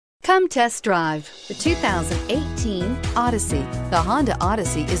Come test drive the 2018 Odyssey. The Honda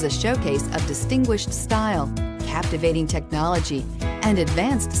Odyssey is a showcase of distinguished style, captivating technology, and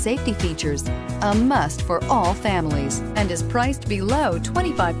advanced safety features. A must for all families and is priced below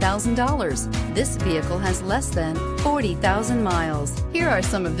 $25,000. This vehicle has less than 40,000 miles. Here are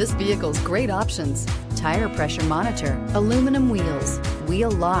some of this vehicle's great options: tire pressure monitor, aluminum wheels,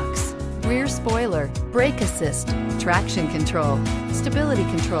 wheel locks, rear spoiler, brake assist, traction control, stability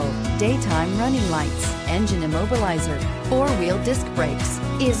control, daytime running lights, engine immobilizer, four-wheel disc brakes.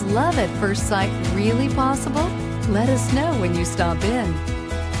 Is love at first sight really possible? Let us know when you stop in.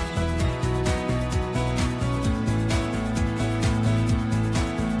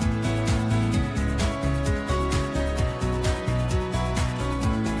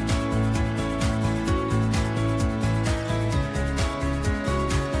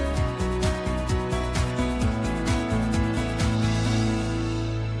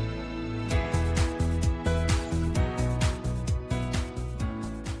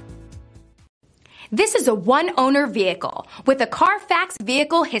 This is a one-owner vehicle with a Carfax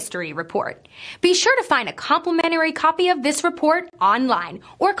Vehicle History Report. Be sure to find a complimentary copy of this report online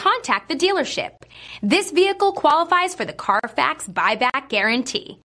or contact the dealership. This vehicle qualifies for the Carfax Buyback Guarantee.